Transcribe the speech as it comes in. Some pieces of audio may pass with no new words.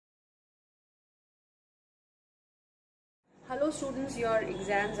Hello students, your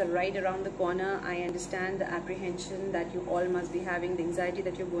exams are right around the corner. I understand the apprehension that you all must be having, the anxiety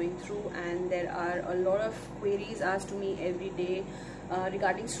that you're going through, and there are a lot of queries asked to me every day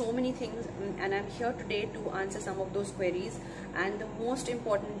regarding so many things, and I'm here today to answer some of those queries. And the most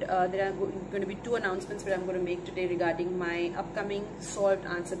important, there are going to be two announcements that I'm going to make today regarding my upcoming Solved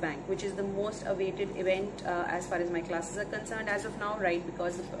Answer Bank, which is the most awaited event as far as my classes are concerned as of now, right?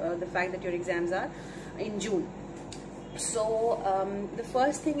 Because of the fact that your exams are in June. So the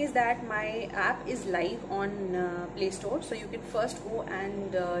first thing is that my app is live on Play Store, so you can first go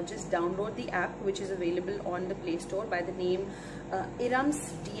and just download the app, which is available on the Play Store by the name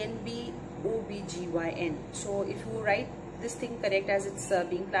Erum's DNB OBGYN. So if you write this thing correct as it's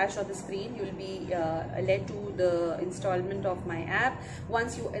being flashed on the screen, you will be led to the installment of my app.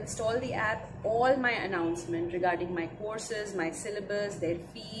 Once you install the app, all my announcement regarding my courses, my syllabus, their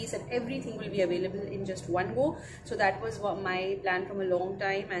fees and everything will be available in just one go. So that was my plan from a long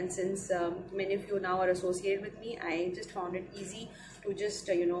time, and since many of you now are associated with me, I just found it easy to just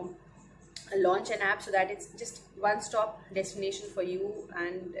launch an app so that it's just one-stop destination for you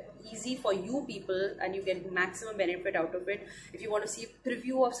and easy for you people, and you get maximum benefit out of it. If you want to see a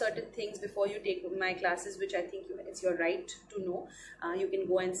preview of certain things before you take my classes, which I think it's your right to know, you can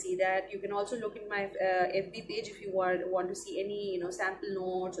go and see that. You can also look in my FB page if you want to see any sample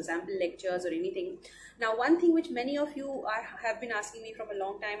notes or sample lectures or anything. Now, one thing which many of you have been asking me from a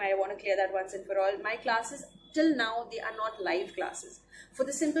long time, I want to clear that once and for all. My classes till now, they are not live classes, for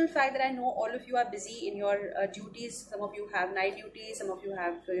the simple fact that I know all of you are busy in your duties. Some of you have night duties, some of you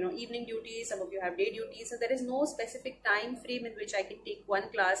have evening duties, some of you have day duties. So there is no specific time frame in which I can take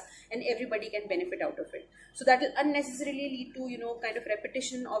one class and everybody can benefit out of it. So that will unnecessarily lead to kind of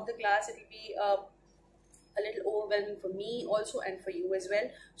repetition of the class. It will be a little overwhelming for me also and for you as well.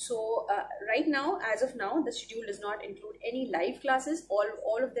 So right now, as of now, the schedule does not include any live classes.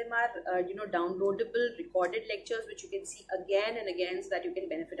 All of them are downloadable recorded lectures which you can see again and again so that you can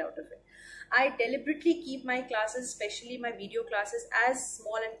benefit out of it. I deliberately keep my classes, especially my video classes, as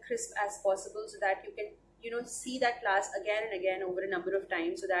small and crisp as possible so that you can see that class again and again over a number of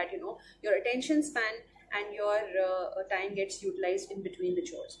times, so that your attention span and your time gets utilized in between the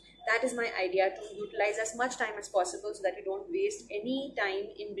chores. That is my idea, to utilize as much time as possible so that you don't waste any time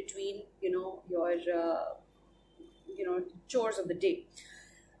in between your chores of the day.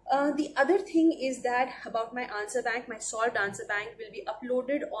 The other thing is that about my answer bank, my solved answer bank will be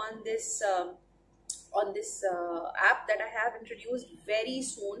uploaded on this app that I have introduced very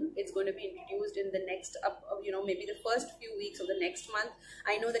soon. It's going to be introduced in the next maybe the first few weeks of the next month.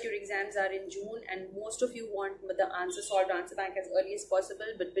 I know that your exams are in June and most of you want the solved answer bank as early as possible,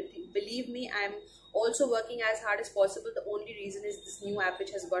 but believe me, I'm also working as hard as possible. The only reason is this new app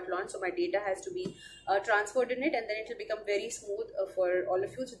which has got launched, so my data has to be transferred in it, and then it will become very smooth for all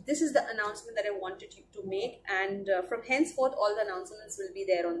of you. So this is the announcement that I wanted you to make, and from henceforth all the announcements will be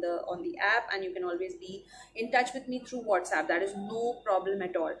there on the app, and you can always be in touch with me through WhatsApp. That is no problem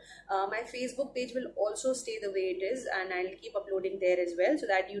at all. My Facebook page will also stay the way it is, and I'll keep uploading there as well so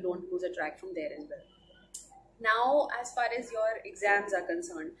that you don't lose a track from there as well. Now, as far as your exams are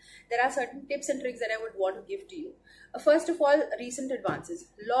concerned, there are certain tips and tricks that I would want to give to you. First of all, recent advances.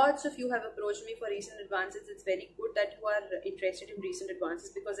 Lots of you have approached me for recent advances. It's very good that you are interested in recent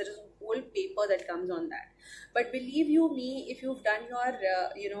advances because there is a whole paper that comes on that. But believe you me, if you've done your,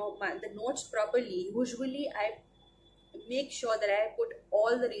 the notes properly, usually I make sure that I put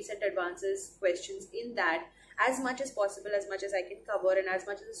all the recent advances questions in that as much as possible, as much as I can cover and as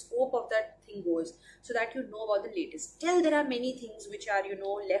much as the scope of that thing goes, so that you know about the latest. Still, there are many things which are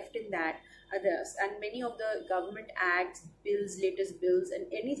left in that others, and many of the government acts, bills, latest bills, and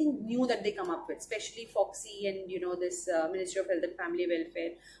anything new that they come up with, especially Foxy and this Ministry of Health and Family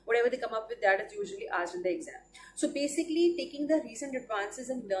Welfare, whatever they come up with, that is usually asked in the exam. So basically, taking the recent advances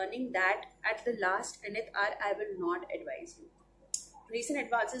and learning that at the last nth hour, I will not advise you. Recent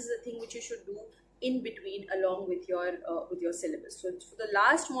advances is the thing which you should do in between along with your syllabus. So for the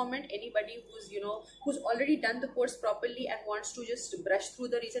last moment, anybody who's already done the course properly and wants to just brush through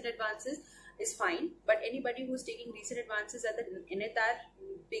the recent advances is fine, but anybody who's taking recent advances at the nth hour,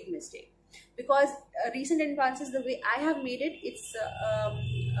 big mistake. Because recent advances, the way I have made it, it's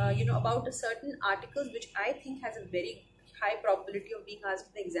about a certain articles which I think has a very high probability of being asked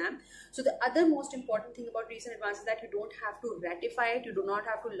in the exam. So the other most important thing about recent advances is that you don't have to ratify it, you do not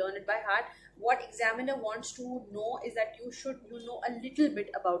have to learn it by heart. What examiner wants to know is that you should know a little bit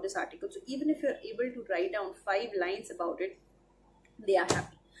about this article. So even if you're able to write down 5 lines about it, they are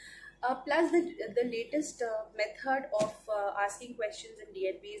happy. Plus the latest method of asking questions in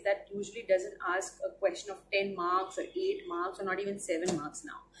DLP is that usually doesn't ask a question of 10 marks or 8 marks or not even 7 marks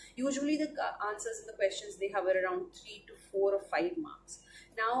now. Usually the answers in the questions, they hover around 3 to 4 or 5 marks.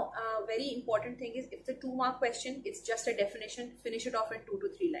 Now, very important thing is, if the 2-mark question, it's just a definition, finish it off in 2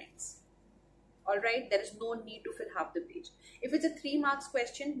 to 3 lines. Alright, there is no need to fill half the page. If it's a 3 marks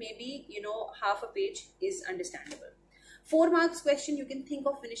question, maybe, half a page is understandable. 4 marks question, you can think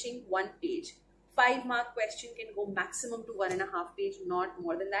of finishing 1 page. 5-mark question can go maximum to 1.5 page, not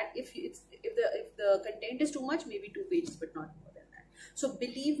more than that. If the content is too much, maybe 2 pages, but not more than that. So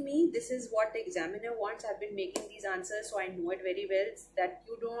believe me, this is what the examiner wants. I've been making these answers, so I know it very well. It's that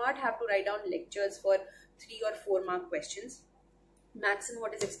you do not have to write down lectures for 3 or 4 mark questions. Maximum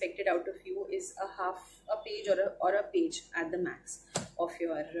what is expected out of you is a half a page or a page at the max of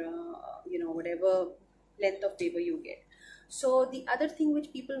your whatever length of paper you get. So the other thing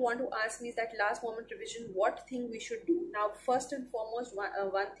which people want to ask me is that last moment revision, what thing we should do. Now, first and foremost,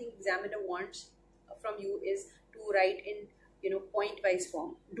 one thing examiner wants from you is to write in point wise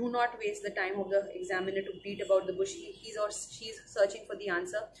form. Do not waste the time of the examiner to beat about the bush. He's or she's searching for the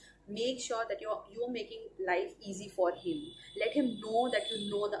answer. Make sure that you're making life easy for him. Let him know that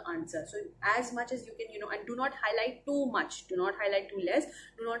you know the answer. So as much as you can, and do not highlight too much. Do not highlight too less.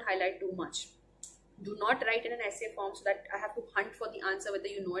 Do not highlight too much. Do not write in an essay form so that I have to hunt for the answer whether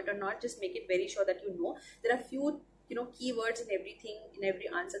you know it or not. Just make it very sure that you know. There are few keywords in everything, in every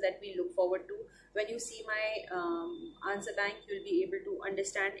answer that we look forward to. When you see my answer bank, you'll be able to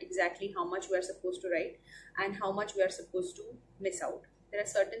understand exactly how much we are supposed to write and how much we are supposed to miss out. There are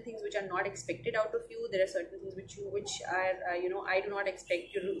certain things which are not expected out of you. There are certain things which are I do not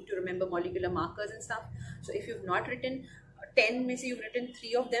expect you to remember molecular markers and stuff. So if you've not written 10, maybe you've written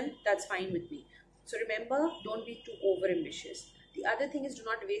 3 of them, that's fine with me. So remember, don't be too over ambitious. The other thing is, do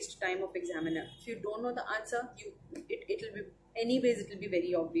not waste time of examiner. If you don't know the answer, it will be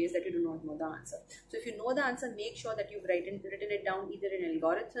very obvious that you do not know the answer. So if you know the answer, make sure that you've written it down either in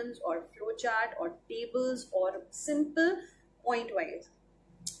algorithms or flowchart or tables or simple point wise.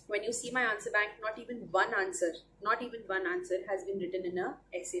 When you see my answer bank, not even one answer has been written in a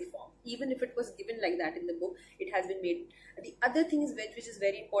essay form. Even if it was given like that in the book, it has been made. The other thing is, which is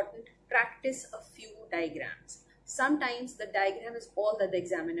very important, practice a few diagrams. Sometimes the diagram is all that the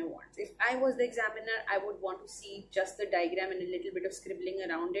examiner wants. If I was the examiner, I would want to see just the diagram and a little bit of scribbling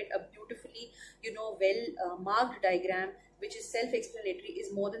around it. A beautifully, well marked diagram, which is self-explanatory,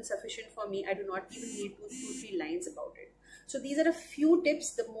 is more than sufficient for me. I do not even need 2-3 lines about it. So these are a few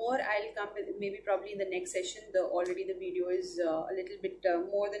tips. The more I'll come with, maybe probably in the next session. Already the video is a little bit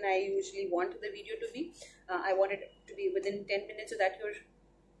more than I usually want the video to be. I want it to be within 10 minutes so that you're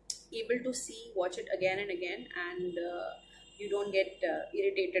able to watch it again and again, and you don't get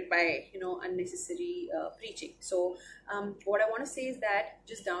irritated by unnecessary preaching. So what I want to say is that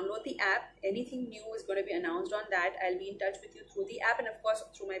just download the app. Anything new is going to be announced on that. I'll be in touch with you through the app and of course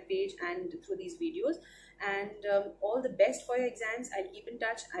through my page and through these videos. And all the best for your exams. I'll keep in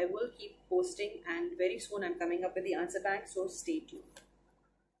touch. I will keep posting, and very soon I'm coming up with the answer bank, so stay tuned.